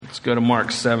Let's go to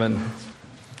Mark 7.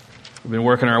 We've been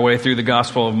working our way through the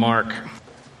Gospel of Mark.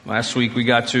 Last week we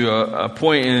got to a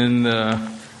point in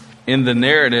the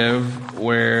narrative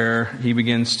where he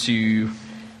begins to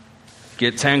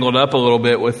get tangled up a little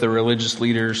bit with the religious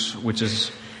leaders, which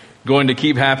is going to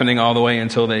keep happening all the way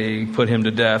until they put him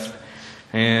to death.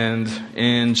 And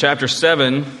in chapter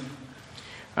 7,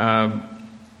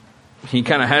 he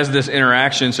kind of has this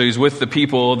interaction. So he's with the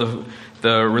people,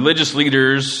 the religious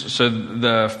leaders, so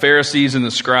the Pharisees and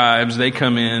the scribes, they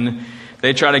come in.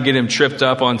 They try to get him tripped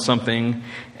up on something.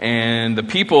 And the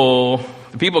people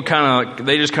kind of,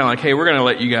 they just kind of like, hey, we're going to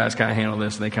let you guys kind of handle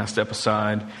this. And they kind of step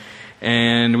aside.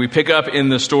 And we pick up in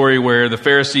the story where the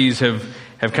Pharisees have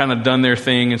kind of done their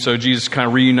thing. And so Jesus kind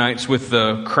of reunites with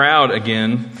the crowd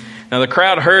again. Now the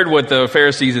crowd heard what the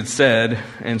Pharisees had said.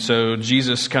 And so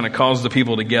Jesus kind of calls the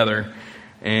people together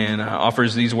and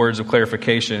offers these words of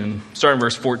clarification. Starting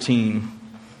verse 14.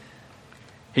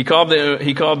 He called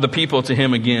the people to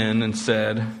him again and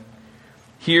said,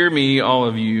 "Hear me, all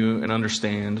of you, and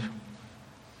understand.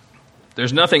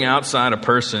 There's nothing outside a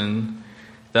person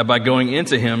that by going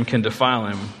into him can defile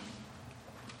him.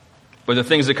 But the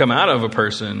things that come out of a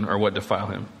person are what defile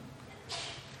him."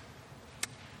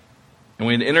 And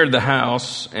when he had entered the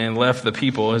house and left the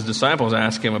people, his disciples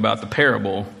asked him about the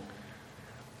parable.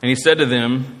 And he said to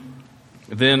them,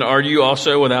 "Then are you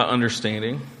also without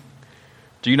understanding?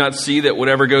 Do you not see that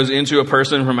whatever goes into a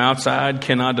person from outside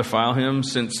cannot defile him,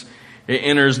 since it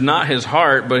enters not his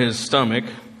heart but his stomach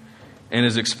and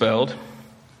is expelled?"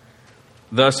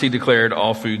 Thus he declared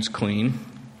all foods clean.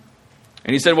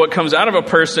 And he said, "What comes out of a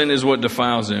person is what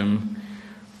defiles him.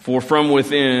 For from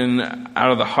within,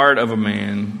 out of the heart of a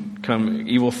man, come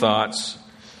evil thoughts,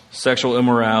 sexual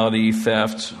immorality,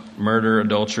 theft, murder,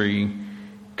 adultery,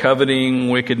 coveting,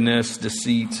 wickedness,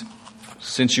 deceit,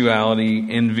 sensuality,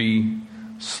 envy,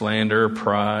 slander,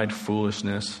 pride,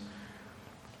 foolishness.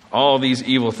 All these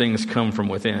evil things come from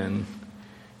within,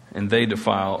 and they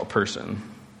defile a person."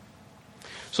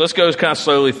 So let's go kind of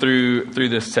slowly through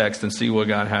this text and see what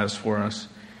God has for us.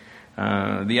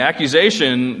 The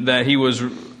accusation that he was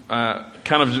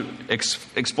kind of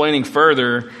explaining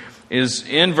further is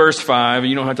in verse 5.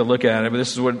 You don't have to look at it, but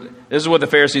this is what the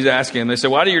Pharisees ask him. They say,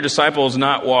 "Why do your disciples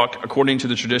not walk according to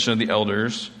the tradition of the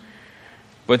elders,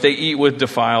 but they eat with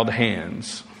defiled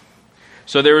hands?"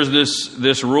 So there was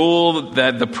this rule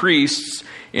that the priests,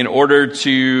 in order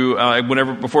to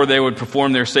before they would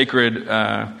perform their sacred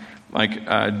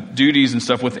duties and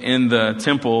stuff within the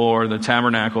temple or the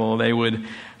tabernacle, they would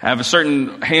have a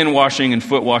certain hand washing and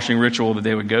foot washing ritual that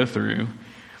they would go through.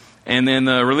 And then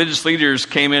the religious leaders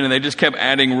came in and they just kept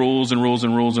adding rules and rules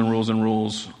and rules and rules and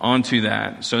rules onto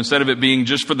that. So instead of it being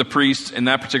just for the priests in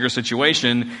that particular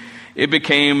situation, it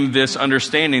became this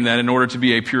understanding that in order to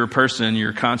be a pure person,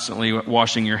 you're constantly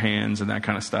washing your hands and that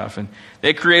kind of stuff. And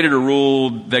they created a rule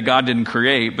that God didn't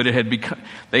create, but it had become,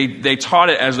 they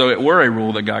taught it as though it were a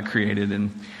rule that God created.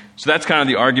 And so that's kind of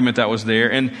the argument that was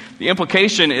there. And the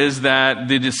implication is that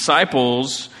the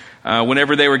disciples,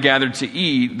 whenever they were gathered to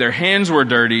eat, their hands were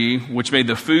dirty, which made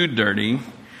the food dirty.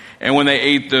 And when they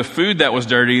ate the food that was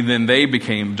dirty, then they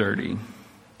became dirty.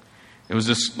 It was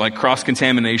this like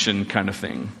cross-contamination kind of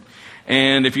thing.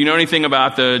 And if you know anything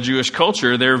about the Jewish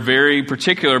culture, they're very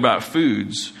particular about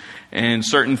foods. And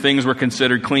certain things were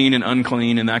considered clean and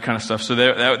unclean and that kind of stuff. So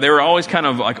they were always kind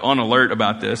of like on alert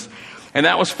about this. And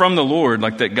that was from the Lord,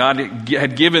 like that God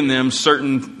had given them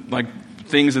certain like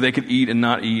things that they could eat and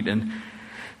not eat and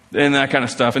that kind of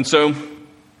stuff. And so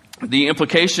the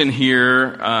implication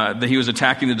here that he was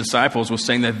attacking the disciples was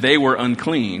saying that they were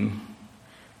unclean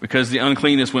because the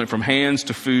uncleanness went from hands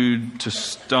to food to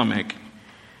stomach.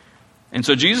 And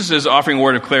so Jesus is offering a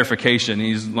word of clarification.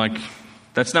 He's like,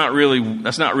 that's not really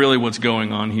what's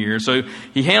going on here. So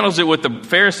he handles it with the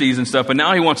Pharisees and stuff, but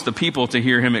now he wants the people to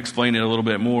hear him explain it a little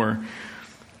bit more.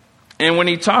 And when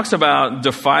he talks about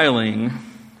defiling,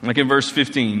 like in verse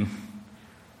 15,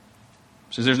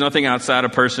 says there's nothing outside a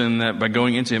person that by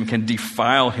going into him can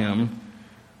defile him.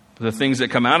 The things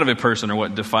that come out of a person are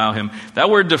what defile him. That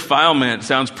word defilement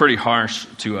sounds pretty harsh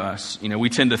to us. You know, we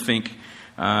tend to think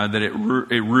that it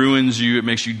ruins you, it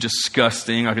makes you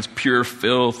disgusting, like it's pure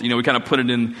filth. You know, we kind of put it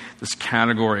in this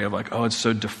category of like, oh, it's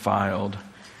so defiled.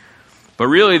 But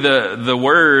really the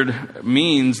word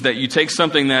means that you take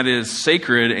something that is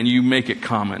sacred and you make it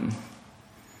common.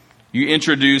 You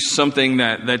introduce something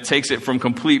that takes it from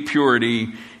complete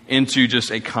purity into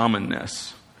just a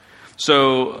commonness.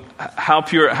 So how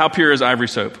pure is ivory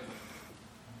soap?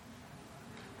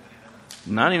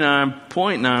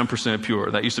 99.9% pure.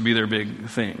 That used to be their big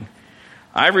thing.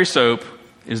 Ivory soap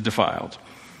is defiled.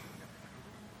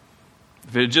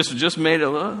 If it just made it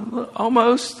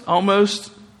almost,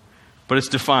 but it's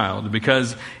defiled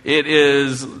because it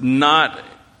is not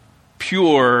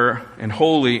pure and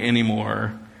holy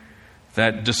anymore.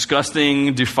 That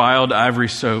disgusting, defiled ivory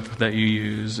soap that you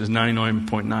use is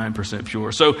 99.9%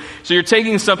 pure. So you're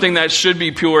taking something that should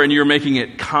be pure and you're making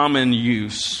it common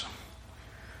use.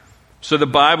 So the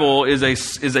Bible is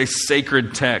a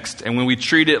sacred text, and when we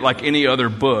treat it like any other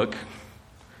book,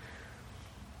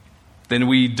 then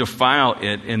we defile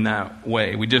it in that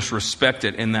way. We disrespect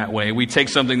it in that way. We take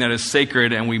something that is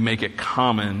sacred and we make it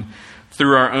common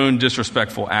through our own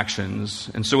disrespectful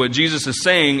actions. And so what Jesus is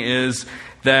saying is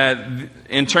that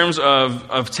in terms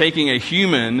of taking a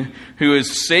human who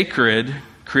is sacred,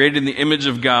 created in the image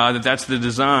of God, that's the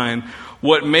design,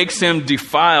 what makes him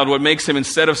defiled, what makes him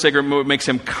instead of sacred, what makes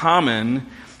him common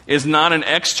is not an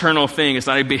external thing. It's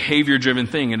not a behavior-driven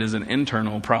thing. It is an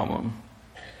internal problem.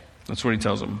 That's what he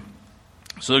tells them.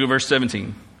 So look at verse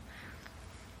 17.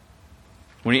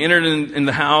 When he entered in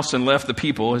the house and left the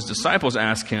people, his disciples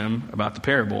asked him about the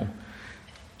parable.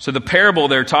 So the parable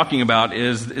they're talking about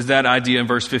is that idea in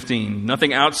verse 15.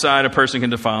 Nothing outside a person can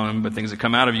defile him, but things that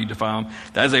come out of you defile him.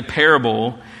 That is a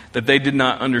parable that they did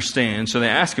not understand, so they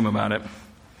asked him about it.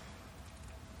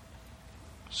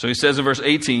 So he says in verse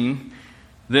 18,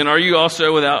 then are you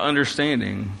also without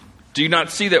understanding? Do you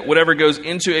not see that whatever goes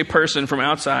into a person from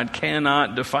outside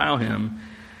cannot defile him,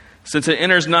 since it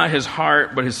enters not his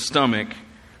heart but his stomach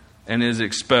and is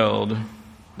expelled?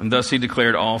 And thus he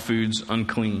declared all foods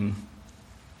unclean.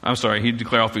 He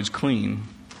declared all foods clean.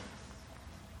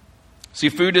 See,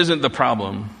 food isn't the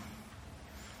problem.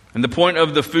 And the point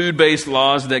of the food-based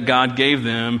laws that God gave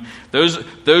them,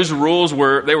 those rules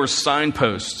were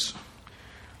signposts.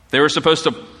 They were supposed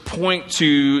to point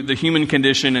to the human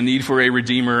condition and need for a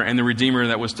redeemer and the redeemer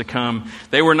that was to come.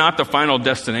 They were not the final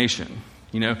destination.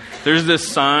 There's this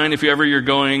sign, if you're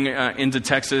going into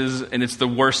Texas, and it's the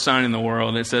worst sign in the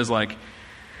world. It says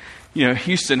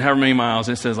Houston, however many miles.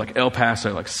 It says El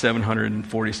Paso,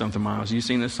 740 something miles. You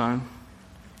seen this sign?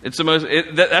 It's the most.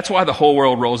 That's why the whole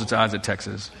world rolls its eyes at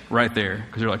Texas, right there,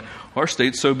 because you're like, our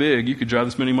state's so big, you could drive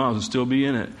this many miles and still be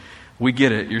in it. We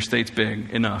get it. Your state's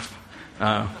big enough.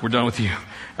 We're done with you.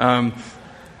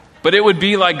 But it would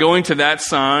be like going to that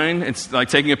sign. It's like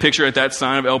taking a picture at that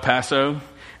sign of El Paso,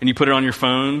 and you put it on your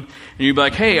phone, and you'd be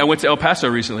like, hey, I went to El Paso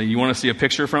recently. You want to see a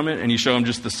picture from it? And you show them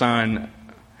just the sign.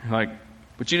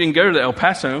 But you didn't go to the El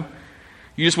Paso.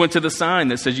 You just went to the sign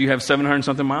that says you have 700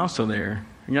 something miles till there.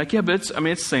 And you're like, yeah, but it's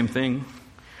the same thing.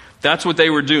 That's what they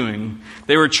were doing.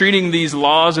 They were treating these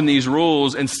laws and these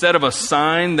rules, instead of a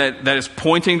sign that is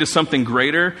pointing to something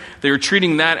greater, they were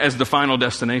treating that as the final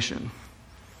destination.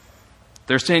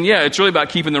 They're saying, yeah, it's really about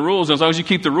keeping the rules. And as long as you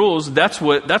keep the rules, that's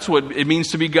what it means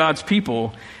to be God's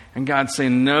people. And God's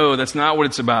saying, no, that's not what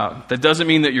it's about. That doesn't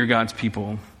mean that you're God's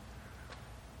people.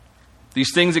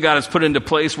 These things that God has put into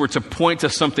place were to point to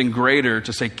something greater,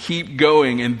 to say, keep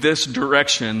going in this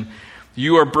direction.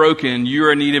 You are broken, you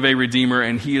are in need of a redeemer,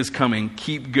 and he is coming.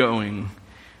 Keep going.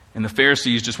 And the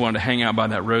Pharisees just wanted to hang out by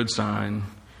that road sign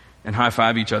and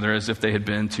high-five each other as if they had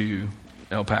been to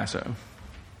El Paso.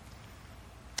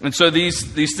 And so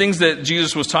these things that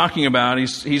Jesus was talking about,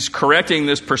 he's correcting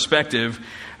this perspective.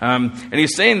 And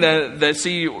he's saying that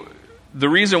see, the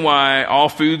reason why all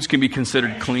foods can be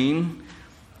considered clean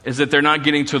is that they're not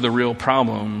getting to the real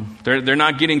problem. They're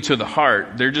not getting to the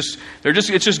heart.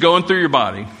 It's just going through your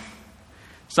body.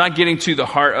 It's not getting to the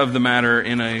heart of the matter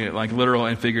in a literal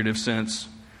and figurative sense.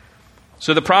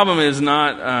 So the problem is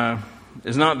not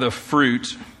the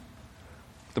fruit.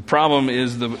 The problem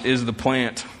is the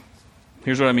plant.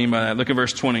 Here's what I mean by that. Look at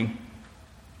verse 20.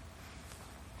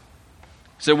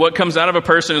 So what comes out of a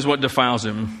person is what defiles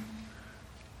him.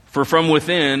 For from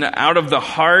within, out of the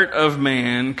heart of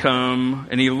man come,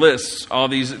 and he lists all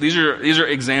these. These are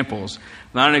examples,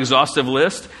 not an exhaustive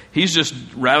list. He's just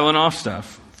rattling off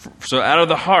stuff. So out of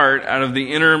the heart, out of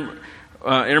the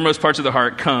innermost parts of the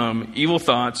heart come evil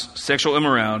thoughts, sexual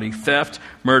immorality, theft,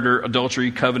 murder,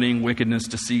 adultery, coveting, wickedness,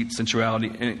 deceit,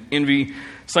 sensuality, envy,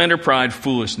 slander, pride,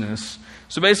 foolishness.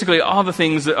 So basically all the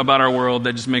things about our world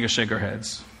that just make us shake our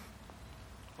heads.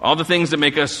 All the things that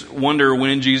make us wonder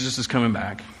when Jesus is coming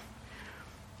back.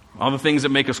 All the things that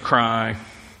make us cry.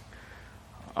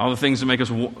 All the things that make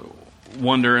us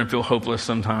wonder and feel hopeless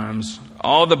sometimes.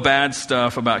 All the bad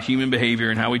stuff about human behavior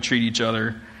and how we treat each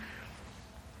other.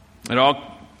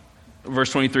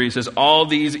 Verse 23 says, all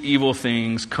these evil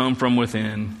things come from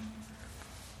within,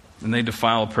 and they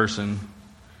defile a person.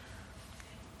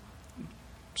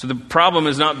 So the problem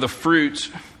is not the fruit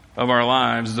of our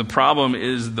lives. The problem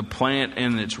is the plant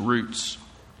and its roots.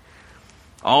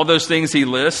 All those things he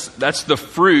lists, that's the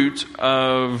fruit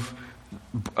of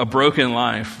a broken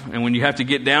life. And when you have to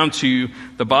get down to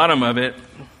the bottom of it,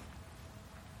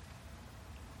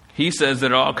 he says that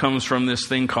it all comes from this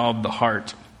thing called the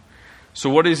heart. So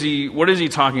what is he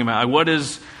talking about? What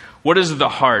is the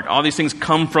heart? All these things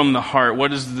come from the heart.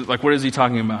 What is he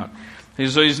talking about?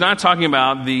 So he's not talking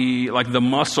about the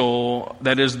muscle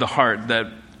that is the heart that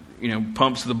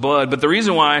pumps the blood. But the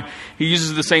reason why he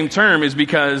uses the same term is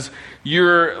because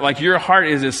your heart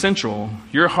is essential.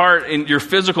 Your heart and your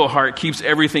physical heart keeps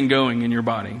everything going in your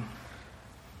body.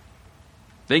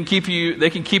 They can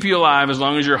keep you alive as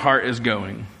long as your heart is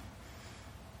going.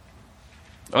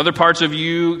 Other parts of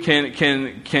you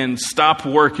can stop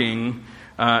working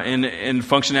in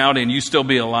functionality, and you still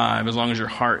be alive as long as your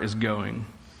heart is going.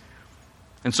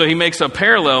 And so he makes a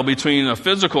parallel between a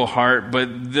physical heart,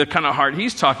 but the kind of heart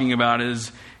he's talking about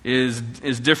is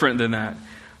different than that.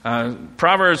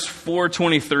 Proverbs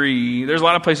 4:23. There's a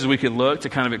lot of places we could look to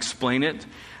kind of explain it.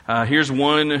 Here's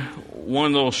one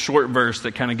little short verse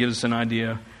that kind of gives us an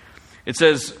idea. It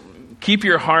says, "Keep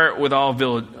your heart with all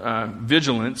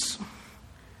vigilance,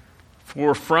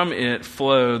 for from it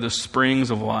flow the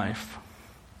springs of life."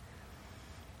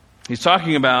 He's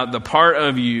talking about the part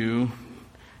of you,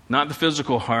 not the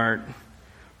physical heart,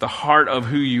 the heart of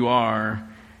who you are,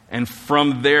 and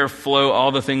from there flow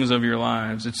all the things of your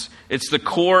lives. It's the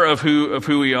core of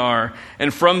who we are,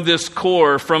 and from this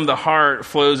core, from the heart,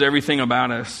 flows everything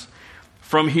about us.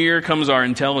 From here comes our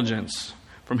intelligence.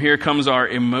 From here comes our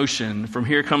emotion. From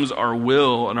here comes our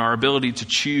will and our ability to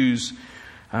choose.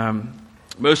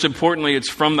 Most importantly, it's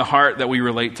from the heart that we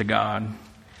relate to God.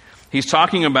 He's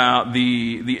talking about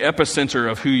the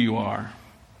epicenter of who you are.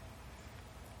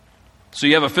 So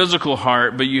you have a physical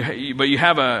heart, but you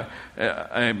have a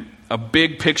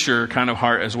big picture kind of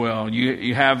heart as well.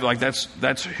 You have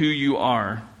that's who you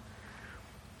are.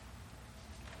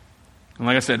 And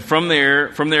like I said, from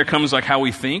there comes how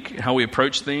we think, how we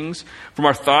approach things. From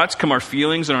our thoughts come our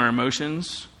feelings and our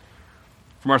emotions.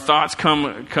 From our thoughts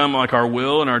come our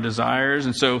will and our desires.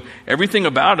 And so everything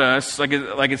about us, like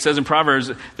it says in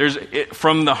Proverbs,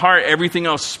 from the heart, everything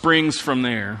else springs from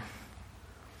there.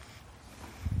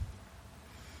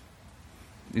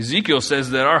 Ezekiel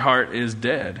says that our heart is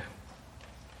dead.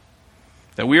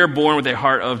 That we are born with a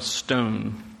heart of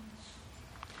stone.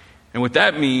 And what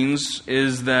that means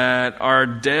is that our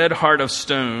dead heart of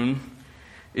stone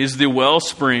is the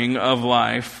wellspring of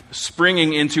life,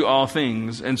 springing into all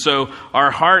things. And so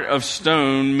our heart of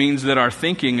stone means that our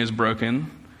thinking is broken,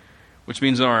 which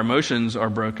means that our emotions are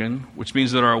broken, which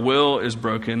means that our will is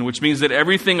broken, which means that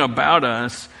everything about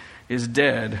us is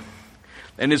dead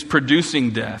and is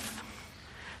producing death.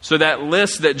 So that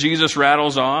list that Jesus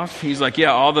rattles off, he's like,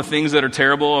 yeah, all the things that are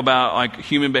terrible about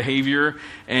human behavior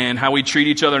and how we treat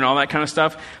each other and all that kind of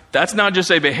stuff, that's not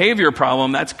just a behavior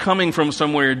problem, that's coming from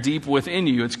somewhere deep within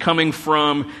you. It's coming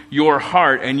from your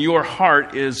heart, and your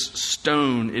heart is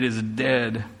stone. It is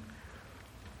dead.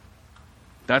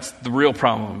 That's the real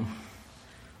problem.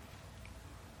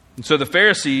 And so the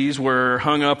Pharisees were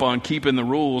hung up on keeping the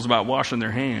rules about washing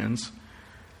their hands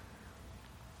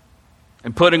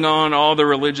and putting on all the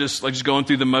religious, just going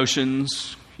through the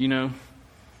motions,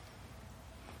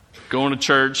 going to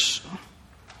church,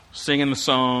 singing the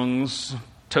songs,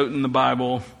 toting the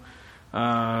Bible,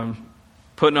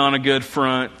 putting on a good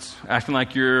front, acting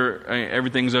like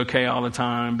everything's okay all the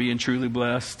time, being truly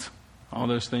blessed, all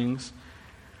those things.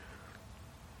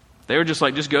 They were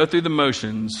just go through the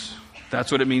motions.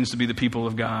 That's what it means to be the people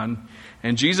of God.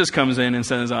 And Jesus comes in and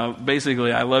says,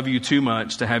 basically, I love you too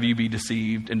much to have you be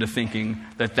deceived into thinking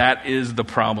that is the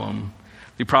problem.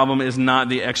 The problem is not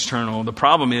the external. The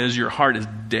problem is your heart is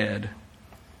dead.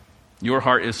 Your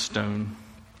heart is stone.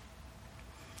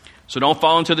 So don't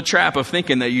fall into the trap of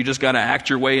thinking that you just got to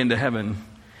act your way into heaven.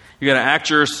 You got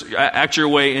to act your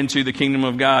way into the kingdom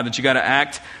of God, that you got to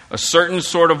act a certain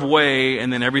sort of way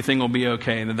and then everything will be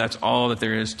okay, that that's all that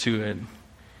there is to it.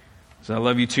 So I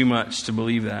love you too much to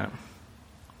believe that.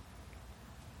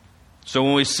 So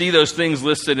when we see those things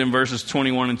listed in verses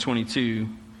 21 and 22,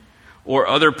 or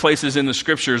other places in the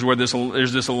scriptures where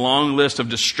there's this long list of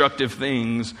destructive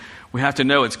things, we have to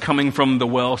know it's coming from the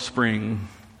wellspring.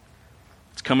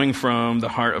 It's coming from the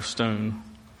heart of stone.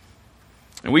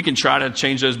 And we can try to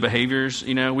change those behaviors.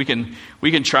 We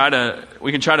can try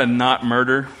to not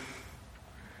murder.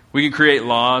 We can create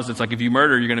laws. It's like if you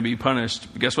murder, you're going to be punished.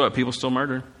 But guess what? People still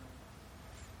murder.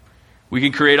 We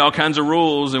can create all kinds of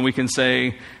rules, and we can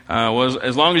say,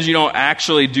 as long as you don't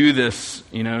actually do this,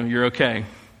 you're okay.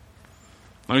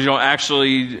 As long as you don't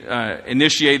actually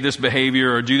initiate this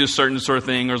behavior or do this certain sort of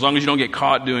thing, or as long as you don't get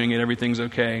caught doing it, everything's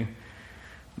okay.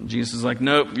 And Jesus is like,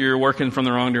 nope, you're working from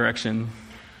the wrong direction.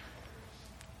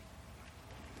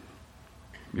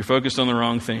 You're focused on the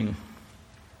wrong thing.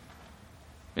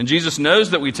 And Jesus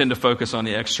knows that we tend to focus on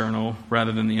the external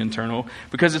rather than the internal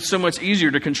because it's so much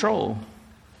easier to control.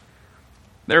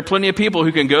 There are plenty of people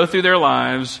who can go through their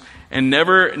lives and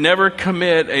never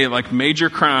commit a major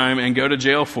crime and go to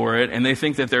jail for it, and they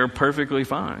think that they're perfectly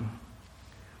fine.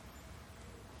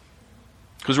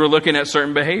 Because we're looking at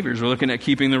certain behaviors, we're looking at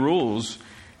keeping the rules.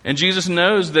 And Jesus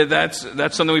knows that that's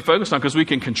something we focus on because we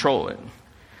can control it.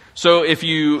 So if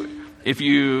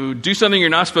you do something you're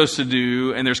not supposed to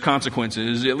do and there's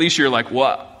consequences, at least you're like,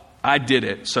 well, I did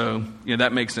it. So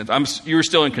that makes sense. You were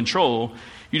still in control.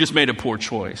 You just made a poor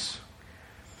choice.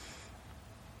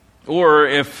 Or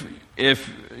if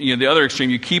the other extreme,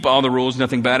 you keep all the rules,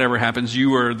 nothing bad ever happens,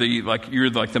 you're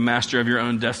the master of your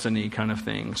own destiny kind of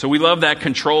thing. So we love that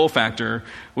control factor,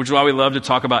 which is why we love to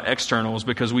talk about externals,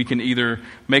 because we can either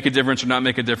make a difference or not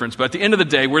make a difference. But at the end of the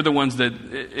day, we're the ones that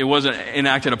it wasn't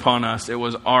enacted upon us. It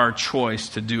was our choice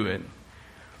to do it.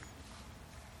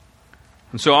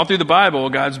 And so all through the Bible,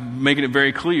 God's making it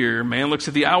very clear. Man looks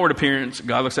at the outward appearance.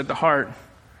 God looks at the heart.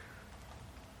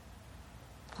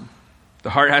 The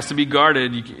heart has to be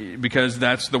guarded because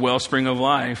that's the wellspring of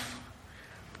life.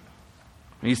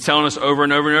 And he's telling us over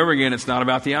and over and over again, it's not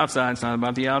about the outside, it's not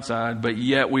about the outside, but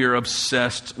yet we are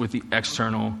obsessed with the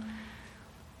external.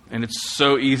 And it's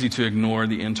so easy to ignore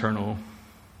the internal.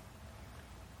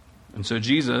 And so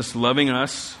Jesus, loving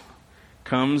us,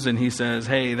 comes and he says,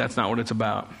 hey, that's not what it's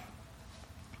about.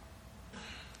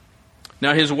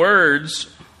 Now his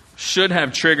words should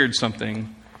have triggered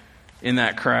something in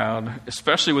that crowd,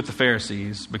 especially with the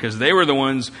Pharisees, because they were the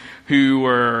ones who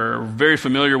were very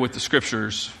familiar with the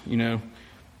scriptures.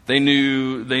 They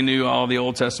knew all the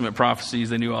Old Testament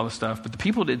prophecies, they knew all the stuff, but the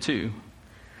people did too.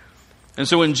 And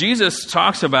so when Jesus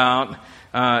talks about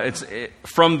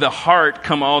from the heart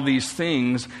come all these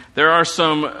things, there are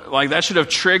some, that should have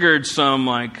triggered some,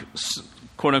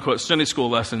 quote unquote, Sunday school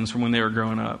lessons from when they were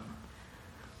growing up.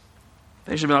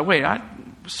 They should be like, wait,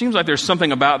 seems like there's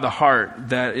something about the heart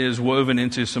that is woven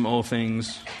into some old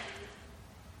things.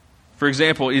 For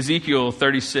example, Ezekiel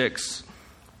 36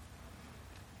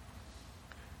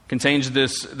 contains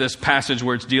this passage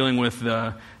where it's dealing with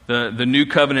the new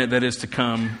covenant that is to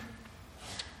come.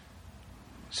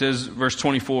 It says, verse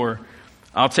 24,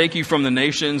 I'll take you from the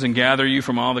nations and gather you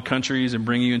from all the countries and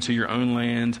bring you into your own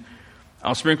land.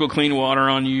 I'll sprinkle clean water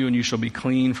on you, and you shall be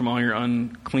clean from all your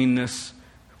uncleanness.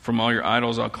 From all your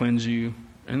idols I'll cleanse you.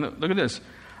 And look at this.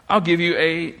 I'll give you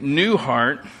a new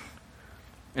heart,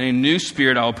 and a new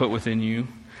spirit I will put within you.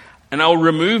 And I will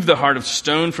remove the heart of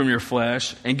stone from your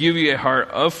flesh and give you a heart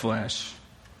of flesh.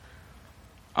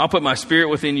 I'll put my spirit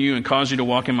within you and cause you to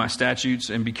walk in my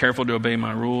statutes and be careful to obey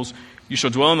my rules. You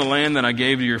shall dwell in the land that I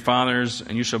gave to your fathers,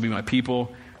 and you shall be my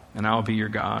people, and I will be your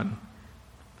God.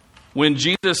 When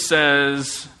Jesus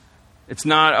says it's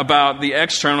not about the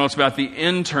external, it's about the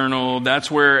internal,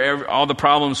 that's where all the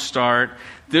problems start.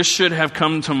 This should have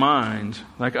come to mind.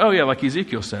 Like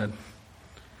Ezekiel said,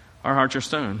 our hearts are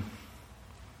stone.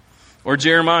 Or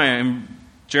Jeremiah, in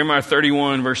Jeremiah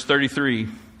 31, verse 33. It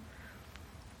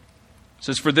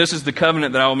says, for this is the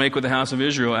covenant that I will make with the house of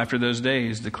Israel after those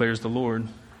days, declares the Lord.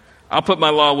 I'll put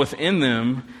my law within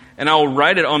them, and I will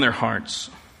write it on their hearts.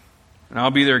 And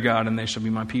I'll be their God, and they shall be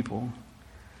my people.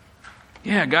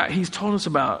 Yeah, God, he's told us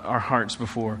about our hearts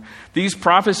before. These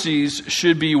prophecies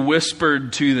should be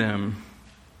whispered to them.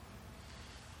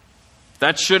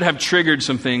 That should have triggered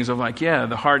some things of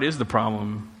the heart is the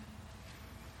problem.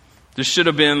 This should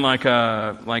have been like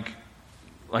a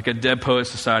Dead Poet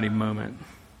Society moment.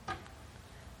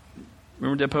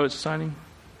 Remember Dead Poet Society?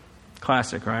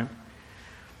 Classic, right?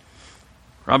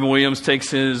 Robin Williams takes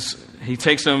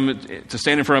him to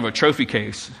stand in front of a trophy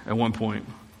case at one point.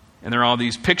 And there are all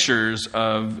these pictures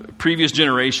of previous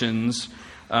generations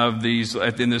of these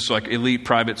in this elite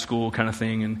private school kind of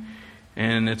thing,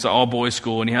 and it's an all boys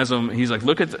school. And he has them. He's like,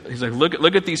 look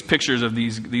at these pictures of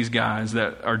these guys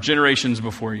that are generations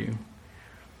before you.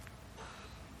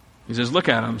 He says, look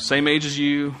at them, same age as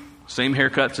you, same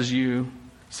haircuts as you,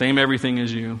 same everything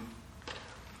as you.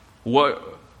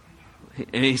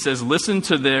 And he says, listen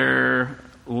to their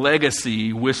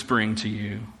legacy whispering to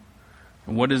you.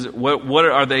 And what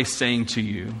are they saying to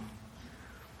you?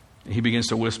 And he begins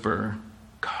to whisper,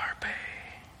 Carpe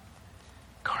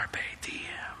diem.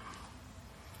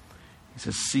 He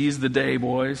says, seize the day,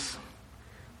 boys.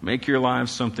 Make your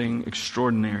lives something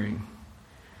extraordinary.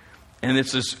 And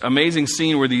it's this amazing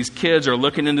scene where these kids are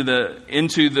looking into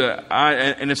the eye,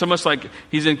 and it's almost like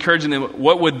he's encouraging them.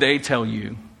 What would they tell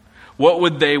you? What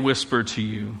would they whisper to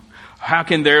you?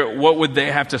 what would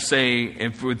they have to say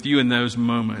with you in those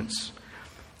moments?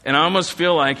 And I almost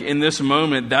feel like in this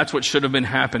moment, that's what should have been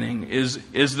happening, is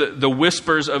the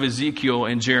whispers of Ezekiel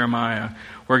and Jeremiah,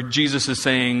 where Jesus is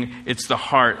saying it's the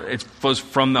heart, it flows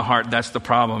from the heart, that's the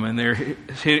problem. And they're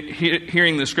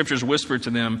hearing the scriptures whisper to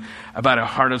them about a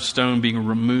heart of stone being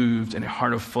removed and a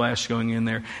heart of flesh going in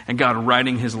there, and God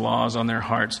writing his laws on their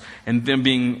hearts, and them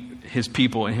being his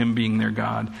people and him being their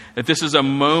God. That this is a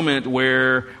moment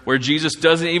where Jesus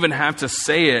doesn't even have to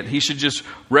say it. He should just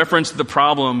reference the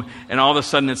problem, and all of a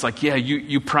sudden it's like, yeah,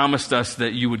 you promised us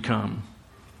that you would come.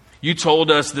 You told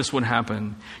us this would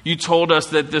happen. You told us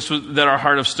that that our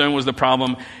heart of stone was the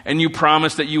problem, and you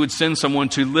promised that you would send someone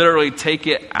to literally take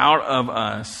it out of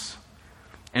us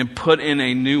and put in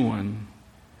a new one.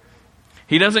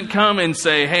 He doesn't come and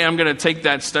say, hey, I'm going to take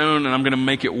that stone and I'm going to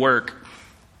make it work.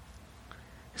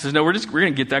 He says, no, we're going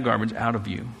to get that garbage out of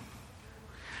you.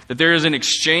 That there is an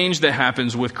exchange that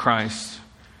happens with Christ,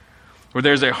 where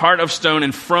there's a heart of stone,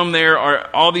 and from there,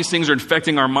 all these things are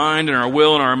infecting our mind and our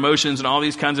will and our emotions and all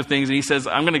these kinds of things. And he says,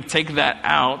 I'm going to take that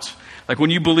out. Like when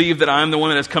you believe that I'm the one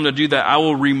that has come to do that, I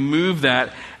will remove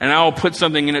that and I will put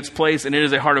something in its place, and it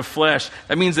is a heart of flesh.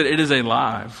 That means that it is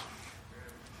alive.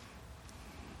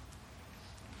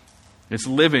 It's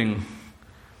living.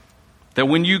 That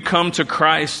when you come to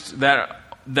Christ, that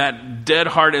dead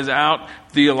heart is out,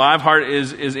 the alive heart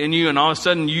is in you, and all of a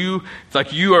sudden you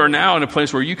are now in a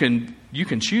place where you can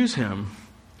choose him.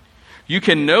 You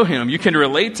can know him. You can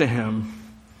relate to him.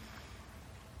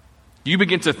 You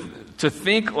begin to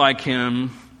think like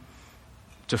him,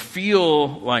 to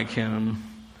feel like him,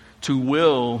 to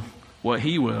will what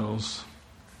he wills.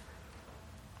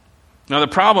 Now the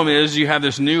problem is you have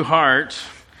this new heart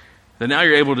that now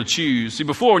you're able to choose. See,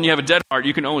 before when you have a dead heart,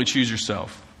 you can only choose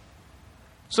yourself.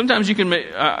 Sometimes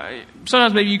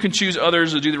sometimes maybe you can choose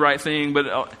others to do the right thing,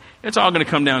 but it's all going to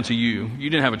come down to you. You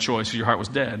didn't have a choice because your heart was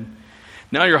dead.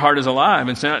 Now your heart is alive,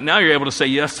 and so now you're able to say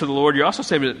yes to the Lord. You're also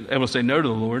able to say no to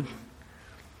the Lord.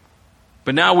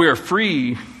 But now we are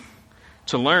free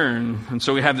to learn, and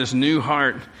so we have this new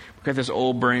heart. We've got this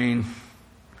old brain,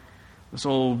 this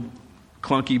old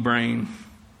clunky brain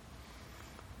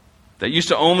that used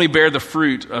to only bear the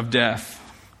fruit of death.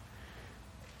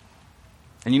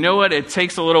 And you know what? It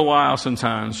takes a little while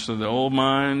sometimes for the old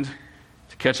mind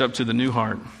to catch up to the new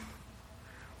heart.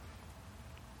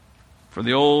 For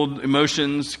the old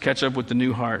emotions to catch up with the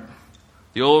new heart.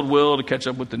 The old will to catch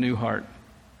up with the new heart.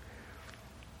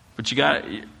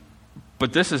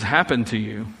 But this has happened to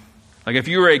you. Like if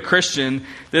you were a Christian,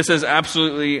 this has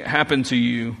absolutely happened to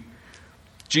you.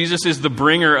 Jesus is the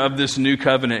bringer of this new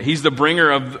covenant. He's the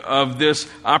bringer of this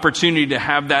opportunity to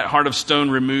have that heart of stone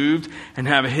removed and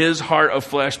have his heart of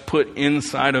flesh put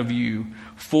inside of you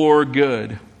for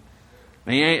good.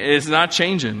 It's not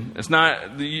changing.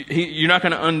 You're not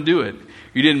going to undo it.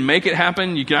 You didn't make it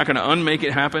happen. You're not going to unmake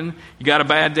it happen. You got a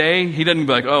bad day. He doesn't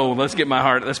be like, oh, let's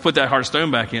put that heart of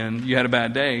stone back in. You had a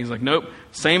bad day. He's like, nope,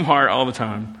 same heart all the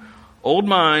time. Old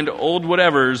mind, old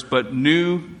whatevers, but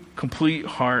new, complete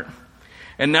heart.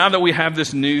 And now that we have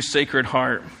this new sacred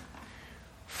heart,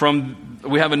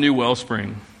 we have a new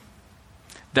wellspring.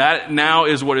 That now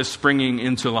is what is springing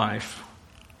into life.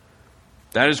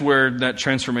 That is where that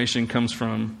transformation comes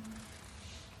from.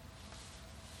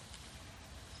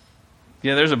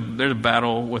 Yeah, there's a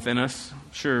battle within us,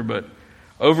 sure, but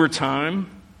over time,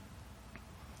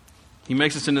 he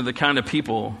makes us into the kind of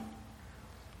people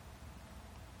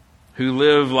who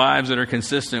live lives that are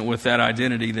consistent with that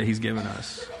identity that he's given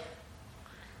us.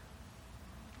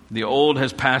 The old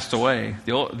has passed away.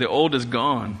 The old is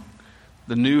gone.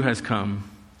 The new has come.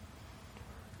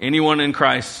 Anyone in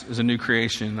Christ is a new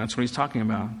creation. That's what he's talking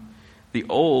about. The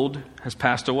old has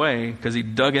passed away because he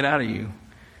dug it out of you.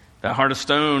 That heart of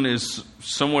stone is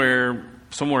somewhere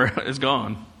is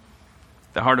gone.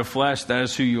 The heart of flesh, that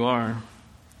is who you are.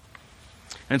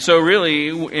 And so really,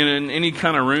 in any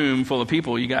kind of room full of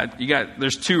people,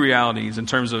 there's two realities in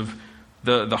terms of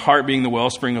the heart being the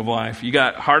wellspring of life. You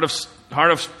got heart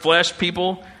of flesh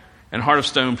people and heart of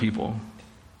stone people.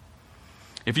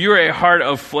 If you're a heart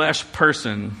of flesh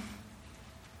person,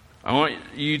 I want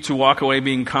you to walk away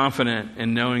being confident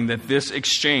in knowing that this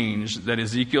exchange that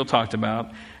Ezekiel talked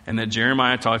about and that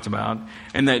Jeremiah talked about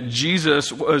and that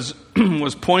Jesus was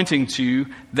pointing to,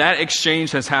 that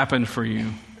exchange has happened for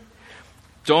you.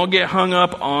 Don't get hung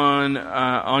up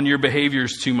on your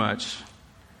behaviors too much.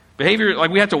 Behavior,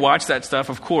 like we have to watch that stuff,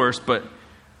 of course, but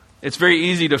it's very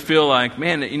easy to feel like,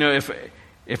 man,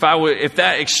 if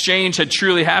that exchange had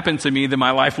truly happened to me, then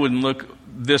my life wouldn't look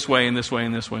this way and this way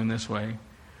and this way and this way.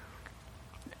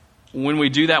 When we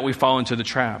do that, we fall into the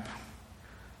trap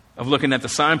of looking at the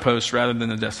signpost rather than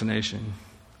the destination.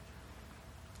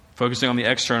 Focusing on the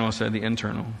external instead of the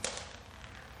internal.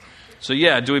 So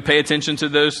yeah, do we pay attention to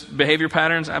those behavior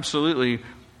patterns? Absolutely.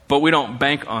 But we don't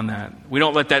bank on that. We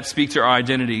don't let that speak to our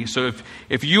identity. So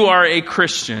if you are a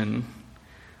Christian,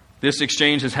 this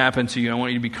exchange has happened to you. I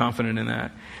want you to be confident in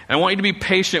that. And I want you to be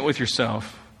patient with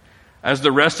yourself as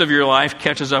the rest of your life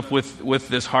catches up with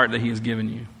this heart that he has given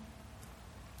you.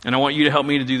 And I want you to help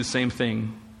me to do the same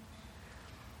thing.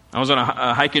 I was on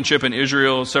a hiking trip in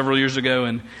Israel several years ago,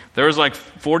 and there was like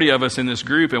 40 of us in this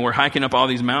group, and we're hiking up all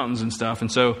these mountains and stuff. And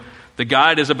so the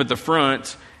guide is up at the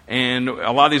front, and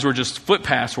a lot of these were just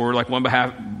footpaths where we're like one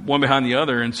behind the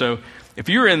other. And so if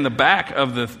you were in the back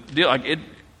of the deal, like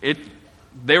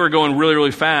they were going really,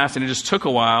 really fast, and it just took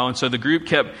a while. And so the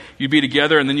group you'd be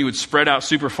together, and then you would spread out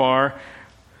super far.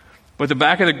 But the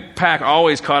back of the pack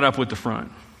always caught up with the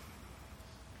front.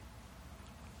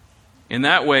 In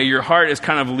that way, your heart is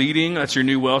kind of leading. That's your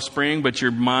new wellspring. But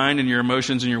your mind and your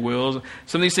emotions and your wills,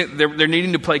 some of these things, they're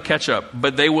needing to play catch up.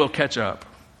 But they will catch up.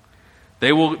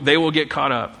 They will get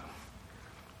caught up.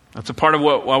 That's a part of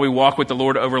why we walk with the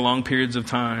Lord over long periods of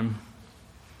time.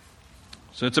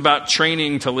 So it's about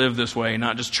training to live this way,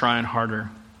 not just trying harder.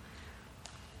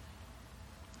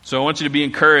 So I want you to be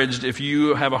encouraged. If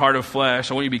you have a heart of flesh,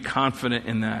 I want you to be confident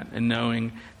in that and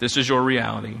knowing this is your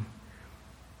reality.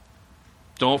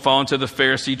 Don't fall into the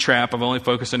Pharisee trap of only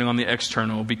focusing on the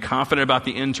external. Be confident about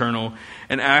the internal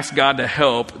and ask God to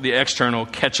help the external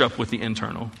catch up with the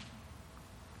internal.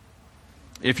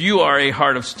 If you are a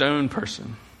heart of stone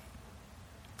person,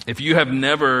 if you have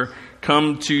never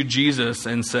come to Jesus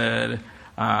and said,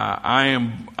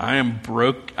 I'm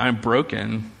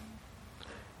broken,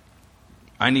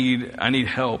 I need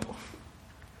help.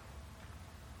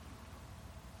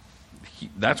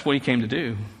 That's what he came to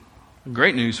do.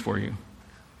 Great news for you.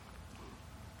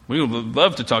 We would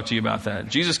love to talk to you about that.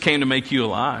 Jesus came to make you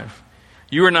alive.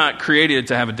 You are not created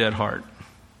to have a dead heart.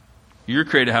 You're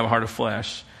created to have a heart of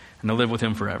flesh and to live with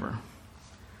him forever.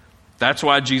 That's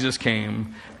why Jesus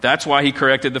came. That's why he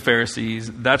corrected the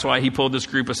Pharisees. That's why he pulled this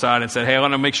group aside and said, hey, I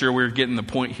want to make sure we're getting the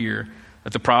point here,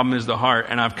 that the problem is the heart,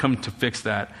 and I've come to fix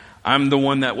that. I'm the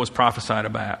one that was prophesied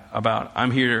about.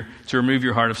 I'm here to remove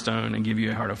your heart of stone and give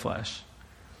you a heart of flesh.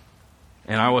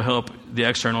 And I will help the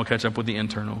external catch up with the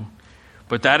internal.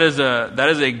 But that is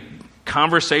a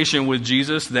conversation with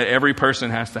Jesus that every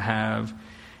person has to have.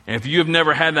 And if you have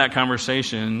never had that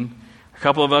conversation, a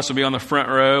couple of us will be on the front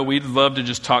row. We'd love to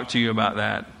just talk to you about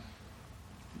that.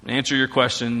 Answer your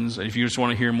questions. If you just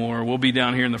want to hear more, we'll be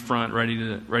down here in the front ready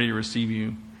to receive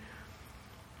you.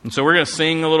 And so we're going to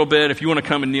sing a little bit. If you want to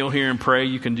come and kneel here and pray,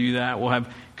 you can do that. We'll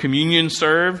have communion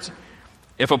served.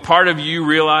 If a part of you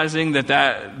realizing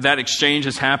that exchange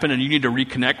has happened and you need to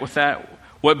reconnect with that,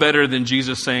 what better than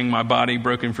Jesus saying, my body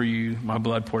broken for you, my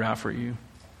blood poured out for you.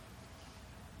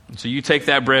 And so you take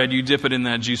that bread, you dip it in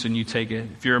that juice, and you take it.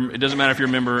 It doesn't matter if you're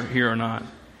a member here or not.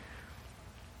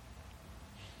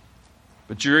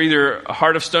 But you're either a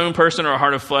heart of stone person or a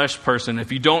heart of flesh person.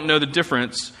 If you don't know the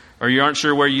difference or you aren't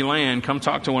sure where you land, come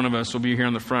talk to one of us. We'll be here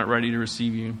in the front ready to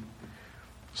receive you.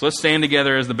 So let's stand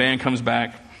together as the band comes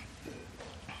back.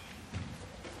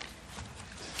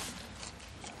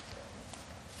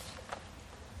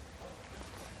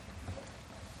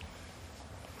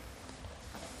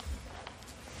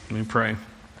 Let me pray.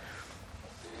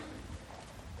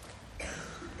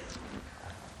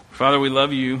 Father, we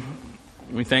love you.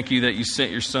 We thank you that you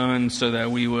sent your Son so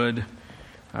that we would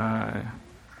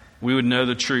know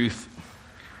the truth,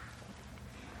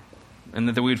 and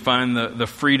that we would find the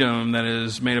freedom that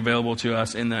is made available to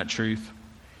us in that truth.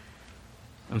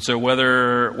 And so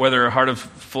whether a heart of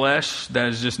flesh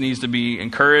that just needs to be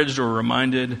encouraged or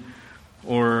reminded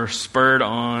or spurred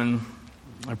on,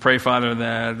 I pray, Father,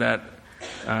 that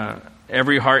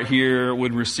every heart here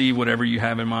would receive whatever you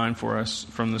have in mind for us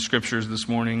from the scriptures this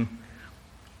morning.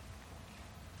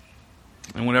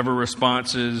 And whatever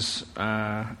responses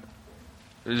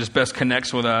just best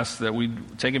connects with us, that we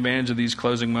take advantage of these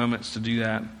closing moments to do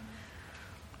that.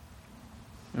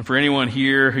 And for anyone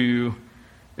here who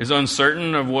is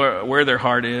uncertain of where their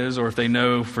heart is, or if they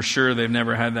know for sure they've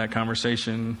never had that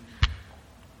conversation,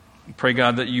 pray,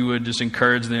 God, that you would just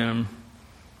encourage them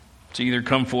to either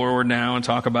come forward now and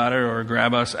talk about it or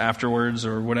grab us afterwards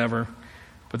or whatever.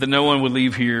 But that no one would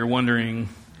leave here wondering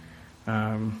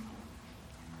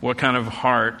what kind of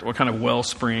heart, what kind of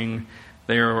wellspring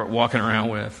they are walking around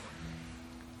with.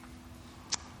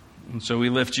 And so we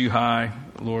lift you high,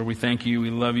 Lord. We thank you. We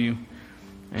love you.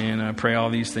 And I pray all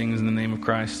these things in the name of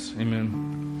Christ.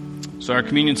 Amen. So our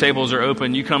communion tables are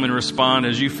open. You come and respond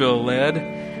as you feel led.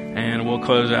 And we'll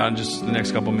close out in just the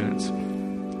next couple minutes.